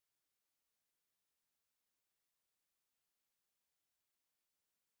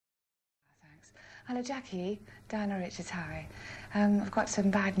Hello, Jackie. Diana Richards, hi. I've got some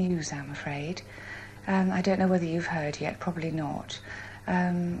bad news, I'm afraid. I don't know whether you've heard yet, probably not.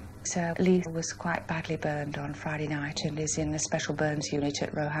 So Lee was quite badly burned on Friday night and is in a special burns unit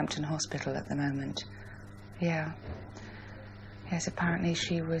at Roehampton Hospital at the moment. Yeah. Yes, apparently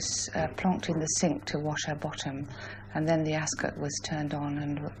she was plonked in the sink to wash her bottom, and then the ascot was turned on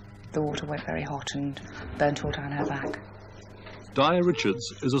and the water went very hot and burnt all down her back. Di Richards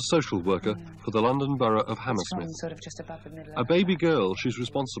is a social worker for the London Borough of Hammersmith. Sort of just above the middle A baby girl she's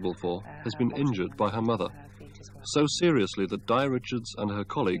responsible for has been injured by her mother, so seriously that Di Richards and her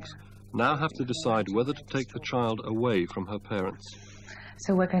colleagues now have to decide whether to take the child away from her parents.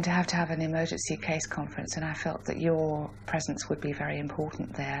 So we're going to have an emergency case conference, and I felt that your presence would be very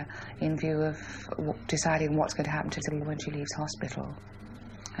important there in view of deciding what's going to happen to her when she leaves hospital.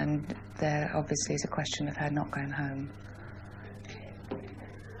 And there obviously is a question of her not going home.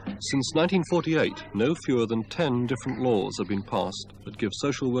 Since 1948, no fewer than 10 different laws have been passed that give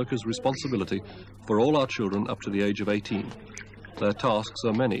social workers responsibility for all our children up to the age of 18. Their tasks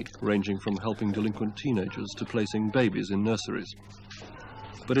are many, ranging from helping delinquent teenagers to placing babies in nurseries.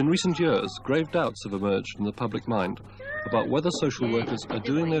 But in recent years, grave doubts have emerged in the public mind about whether social workers are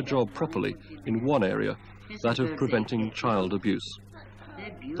doing their job properly in one area, that of preventing child abuse.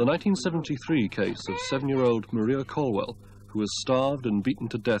 The 1973 case of 7-year-old Maria Colwell, who was starved and beaten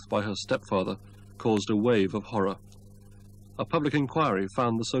to death by her stepfather, caused a wave of horror. A public inquiry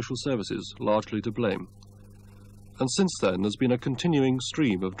found the social services largely to blame. And since then, there's been a continuing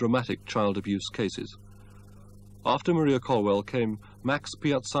stream of dramatic child abuse cases. After Maria Colwell came Max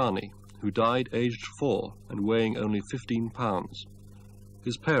Piazzani, who died aged 4 and weighing only 15 pounds.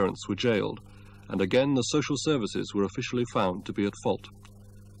 His parents were jailed, and again the social services were officially found to be at fault.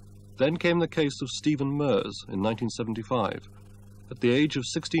 Then came the case of Stephen Mers in 1975. At the age of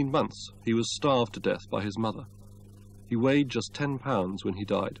 16 months, he was starved to death by his mother. He weighed just 10 pounds when he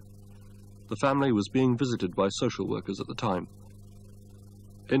died. The family was being visited by social workers at the time.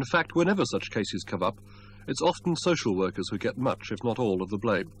 In fact, whenever such cases come up, it's often social workers who get much, if not all, of the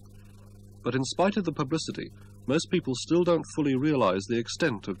blame. But in spite of the publicity, most people still don't fully realise the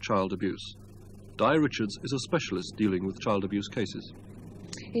extent of child abuse. Di Richards is a specialist dealing with child abuse cases.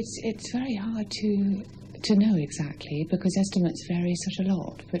 It's very hard to know exactly, because estimates vary such a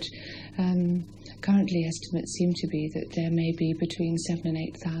lot, but currently estimates seem to be that there may be between 7,000 and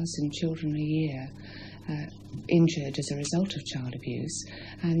 8,000 children a year injured as a result of child abuse,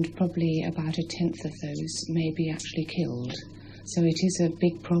 and probably about 1/10 of those may be actually killed. So it is a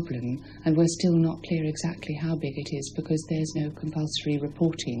big problem, and we're still not clear exactly how big it is, because there's no compulsory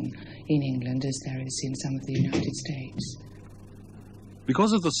reporting in England as there is in some of the United States.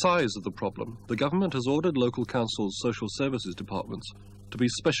 Because of the size of the problem, the government has ordered local councils' social services departments to be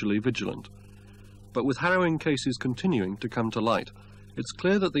specially vigilant. But with harrowing cases continuing to come to light, it's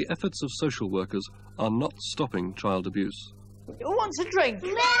clear that the efforts of social workers are not stopping child abuse. Who wants a drink? No!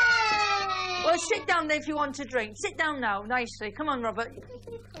 Well, sit down then if you want a drink. Sit down now, nicely. Come on, Robert.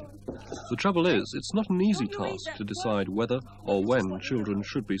 The trouble is, it's not an easy task to decide whether or when children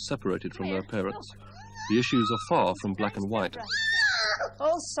should be separated from their parents. The issues are far from black and white.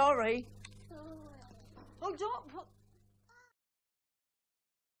 Oh, sorry. Oh, don't put...